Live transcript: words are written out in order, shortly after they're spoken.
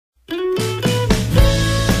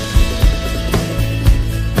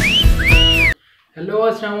Hello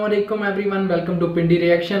अस्सलाम वालेकुम everyone, welcome to Pindi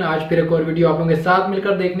reaction. आज फिर एक और वीडियो आप लोगों के साथ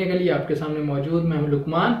मिलकर देखने के लिए आपके सामने मौजूद मैं हूं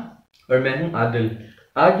लुकमान और मैं हूं आदिल।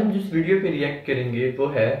 आज हम जिस वीडियो पे रिएक्ट करेंगे वो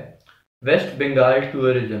है waste Bengal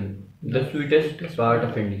tourism, the sweetest part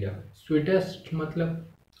of India. Sweetest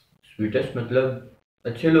मतलब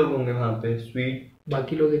अच्छे लोग होंगे वहाँ पे। स्वीट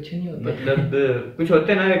बाकी लोग अच्छे नहीं होते मतलब कुछ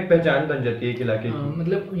होते हैं ना, एक पहचान बन जाती है एक इलाके की।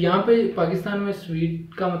 मतलब यहाँ पे पाकिस्तान में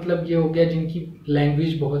स्वीट का मतलब ये हो गया जिनकी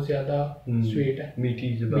लैंग्वेज बहुत ज्यादा स्वीट है,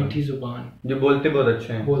 मीठी जुबान, जो बोलते बहुत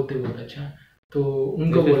अच्छा है, तो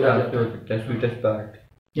उनको बोला जाता है स्वीटेस्ट पार्ट।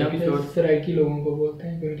 यहाँ पे सराइकी लोगों को बोलते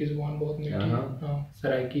हैं क्योंकि उनकी जुबान बहुत मीठी है।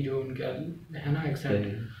 सराइकी जो उनका है ना एक्सेंट,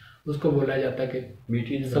 उसको बोला जाता है कि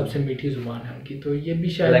मीठी सबसे मीठी जुबान है उनकी। तो ये भी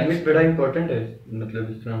शायद लैंग्वेज बड़ा इंपॉर्टेंट है, मतलब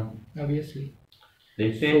इस तरह ऑब्वियसली।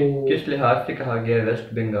 देखते हैं किस लिहाज से कहा गया है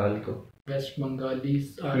वेस्ट बंगाल को। वेस्ट बंगाली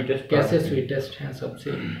कैसे स्वीटेस्ट हैं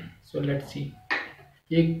सबसे। So let's see.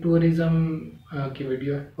 ये एक टूरिज्म की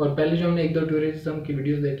वीडियो है और पहले जो हमने एक दो टूरिज्म की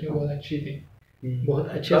वीडियोस देखी बहुत अच्छी थी, बहुत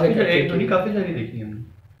अच्छे से काफी सारी देखी हमने।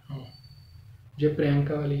 जो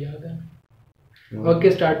प्रियंका वाली याद है।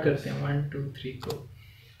 ओके स्टार्ट करते हैं 1 2 3 को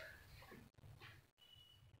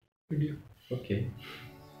वीडियो। ओके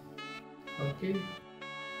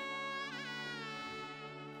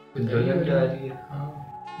दुल्हन जा रही है। हाँ,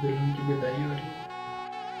 दुल्हन की विदाई हो रही है।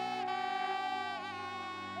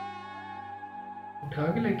 उठा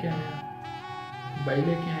के लेके आया, भाई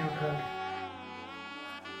लेके आया उठा के।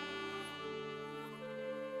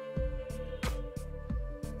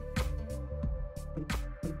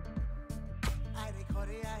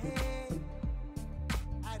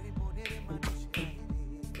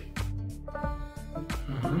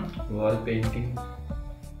 Wall painting,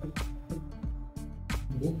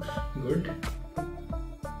 books, good.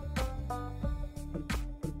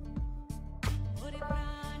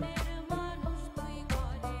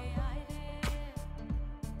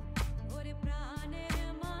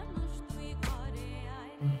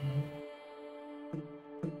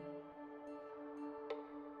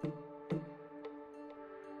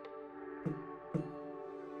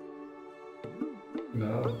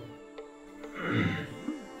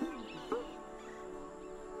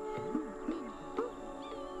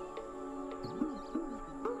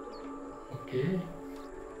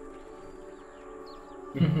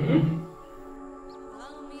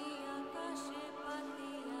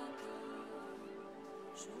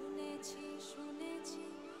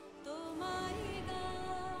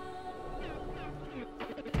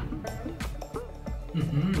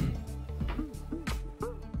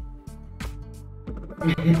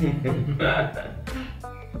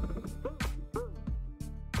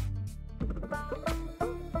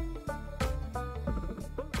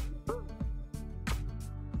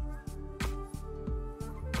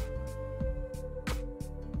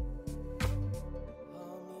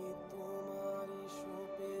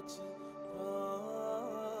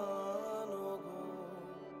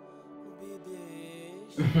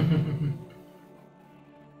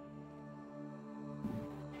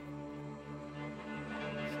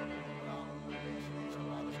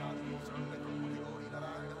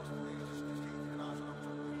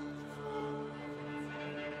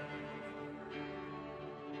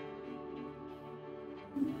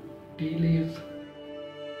 Tea leaves.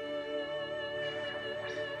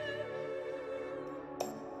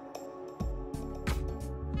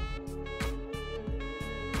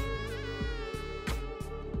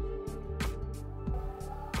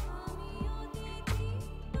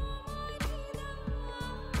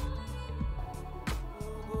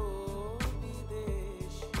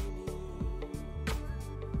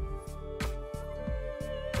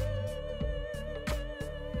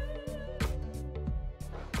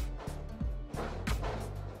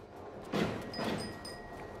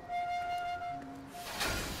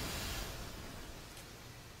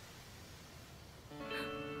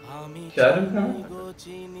 Shahrukh Khan.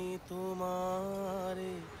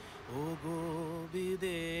 तुम्हारे ओ गो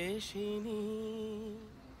विदेशिनी।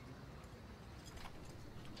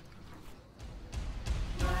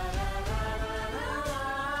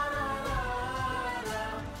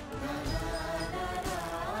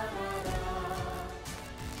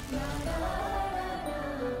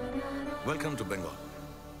 Welcome to Bengal,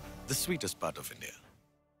 the sweetest part of India.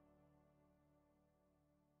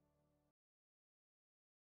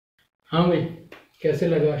 हाँ भाई, कैसे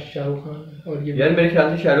लगा शाहरुख खान? और ये यार मेरे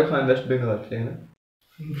ख्याल से शाहरुख खान वेस्ट बंगाल से है ना।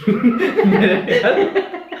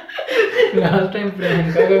 लास्ट टाइम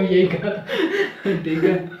प्रियंका का भी यही कहा था, ठीक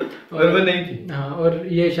है, और वो नहीं थी। हाँ, और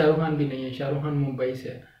ये शाहरुख खान भी नहीं है। शाहरुख खान मुंबई से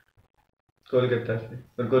है, कोलकाता से,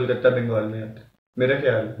 और कोलकाता बंगाल में आता है मेरा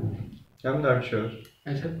ख्याल। I'm not sure.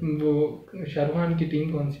 अच्छा, वो शाहरुख खान की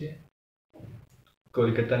टीम कौन सी है?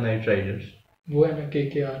 Kolkata night Riders. वो है ना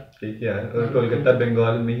KKR। KKR और कोलकाता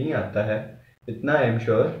बंगाल में ही आता है, इतना आई एम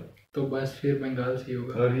श्योर। तो बस फिर बंगाल से ही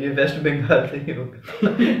होगा। और ये वेस्ट बंगाल से ही होगा।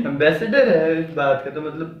 एम्बेसडर है इस बात का, तो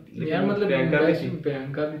मतलब यार मतलब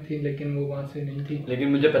प्रियंका भी थी लेकिन वो वहां से नहीं थी। लेकिन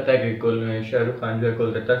मुझे पता है कि शाहरुख खान जो है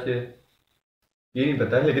कोलकाता से, ये नहीं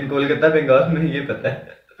पता, लेकिन कोलकाता बंगाल में ये पता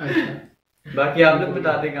है। अच्छा, बाकी आप लोग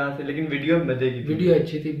बता दें कहाँ से, लेकिन वीडियो मजे की थी। वीडियो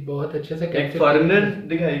अच्छी थी, बहुत अच्छे से एक फॉरेनर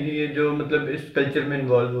दिखाई गई है जो मतलब इस कल्चर में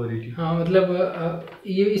इन्वॉल्व हो रही थी। हाँ मतलब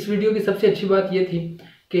ये इस वीडियो की सबसे अच्छी बात ये थी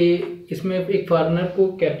कि इसमें एक फॉरेनर को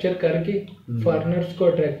कैप्चर करके फॉरेनर्स को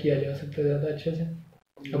अट्रैक्ट किया जा सकता है ज़्यादा अच्छे से।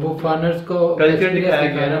 अब वो फॉरेनर्स को कल्चर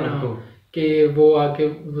दिखाया गया ना उनको, कि वो आके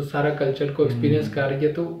वो सारा कल्चर को एक्सपीरियंस करके,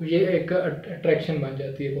 तो ये एक अट्रैक्शन बन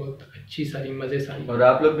जाती है बहुत अच्छी सारी मज़े सारी। और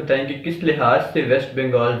आप लोग बताएंगे किस लिहाज से वेस्ट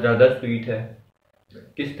बंगाल ज़्यादा स्वीट है,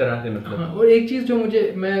 किस तरह से मतलब। हाँ, और एक चीज़ जो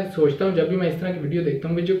मैं सोचता हूँ जब भी मैं इस तरह की वीडियो देखता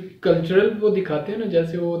हूँ, जो कल्चरल वो दिखाते हैं ना,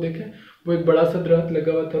 जैसे वो देखें वो एक बड़ा सा दरख्त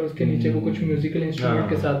लगा हुआ था और उसके नीचे वो कुछ म्यूजिकल इंस्ट्रूमेंट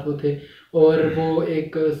के साथ वो थे, और वो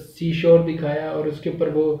एक सी शोर दिखाया और उसके ऊपर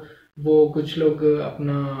वो कुछ लोग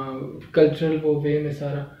अपना कल्चरल वो वे में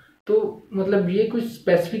सारा, तो मतलब ये कुछ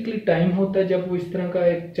स्पेसिफिकली टाइम होता है जब वो इस तरह का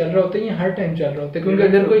एक चल रहा होता है, ये हर टाइम चल रहा होता है, क्योंकि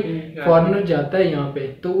अगर कोई फॉरेनर जाता है यहाँ पे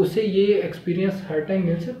तो उसे ये एक्सपीरियंस हर टाइम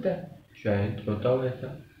मिल सकता है, शायद होता हो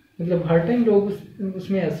ऐसा। मतलब हर टाइम लोग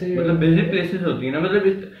उसमें ऐसे मतलब बिजी प्लेसेस होती है ना,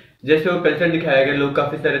 मतलब जैसे वो कल्चर दिखाया गया, लोग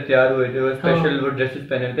काफी सारे तैयार हुए थे, वो स्पेशल वो ड्रेसेस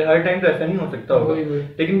पहने थे, हर टाइम तो ऐसा नहीं हो सकता होगा,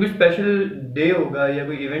 लेकिन कोई स्पेशल डे होगा या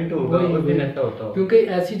कोई इवेंट होगा उस दिन ऐसा होता होगा, क्योंकि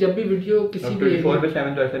ऐसी जब भी वीडियो किसी भी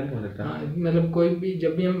 24/7 तो ऐसा नहीं हो सकता। हाँ, मतलब कोई भी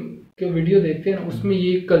जब भी हम वीडियो देखते हैं ना, उसमें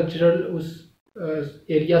ये कल्चरल उस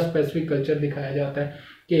एरिया स्पेसिफिक कल्चर दिखाया जाता है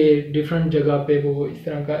कि डिफरेंट जगह पे वो इस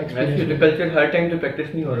तरह का एक्सपीरियंस। कल्चर हर टाइम तो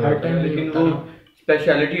प्रैक्टिस नहीं हो रहा है, लेकिन वो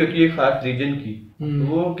स्पेशलिटी होती है खास रीजन की,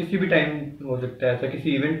 वो किसी भी टाइम हो सकता है, ऐसा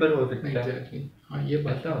किसी इवेंट पर हो सकता है। हाँ, ये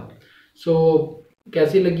बात है। सो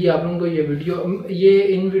कैसी लगी आप लोगों को ये वीडियो? ये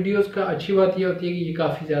इन वीडियोस का अच्छी बात ये होती है कि ये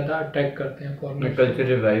काफी ज्यादा अट्रैक्ट करते हैं फॉरेनर, कल्चर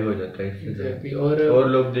रिवाइव हो जाता है इससे, और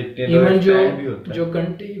लोग देखते हैं, इवन जो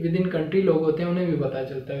कंट्री विद इन कंट्री लोग होते हैं उन्हें भी पता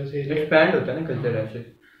चलता है, उसे एक्सपैंड होता है ना कल्चर ऐसे।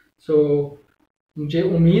 सो मुझे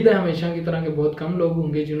उम्मीद है हमेशा की तरह के बहुत कम लोग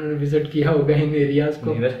होंगे जिन्होंने विजिट किया होगा इन एरियाज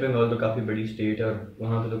को। वेस्ट बंगाल तो काफी बड़ी स्टेट है और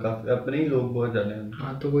वहाँ पे तो काफी अपने ही लोग बहुत ज्यादा हैं।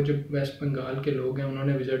 हाँ, तो वो जो वेस्ट बंगाल के लोग हैं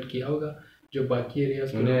उन्होंने विजिट किया होगा, जो बाकी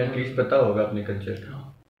एरियाज उन्हें एटलीस्ट पता होगा अपने कल्चर।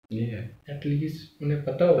 हाँ, ये है, एटलीस्ट उन्हें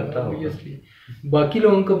पता होगा ऑब्वियसली। बाकी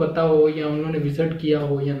लोगों को पता हो या उन्होंने विजिट किया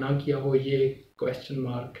हो या ना किया हो, ये क्वेश्चन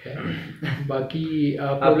मार्क है। बाकी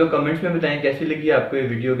आप लोग कमेंट्स में बताएं कैसी लगी आपको ये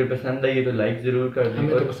वीडियो, अगर पसंद आई है तो लाइक जरूर कर दें।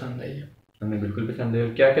 हमें तो पसंद आई है, हमें बिल्कुल पसंद है।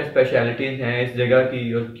 और क्या क्या स्पेशलिटीज हैं इस जगह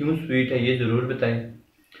की और क्यों स्वीट है ये जरूर बताएं,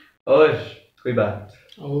 और कोई बात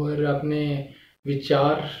और अपने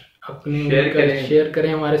विचार अपने शेयर करें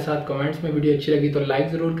हमारे साथ कमेंट्स में। वीडियो अच्छी लगी तो लाइक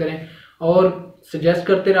ज़रूर करें और सजेस्ट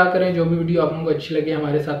करते रहा करें जो भी वीडियो आप लोगों को अच्छी लगे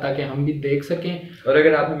हमारे साथ, ताकि हम भी देख सकें। और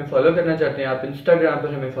अगर आप हमें फॉलो करना चाहते हैं आप इंस्टाग्राम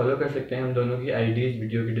पर हमें फॉलो कर सकते हैं, हम दोनों की आईडीज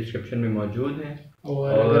वीडियो की डिस्क्रिप्शन में मौजूद हैं।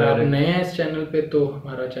 और अगर आप नए हैं इस चैनल पे तो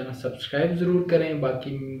हमारा चैनल सब्सक्राइब जरूर करें।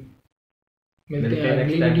 बाकी मिलते हैं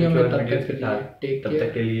अगली वीडियो में, तब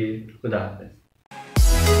तक के लिए खुदा हाफिज़।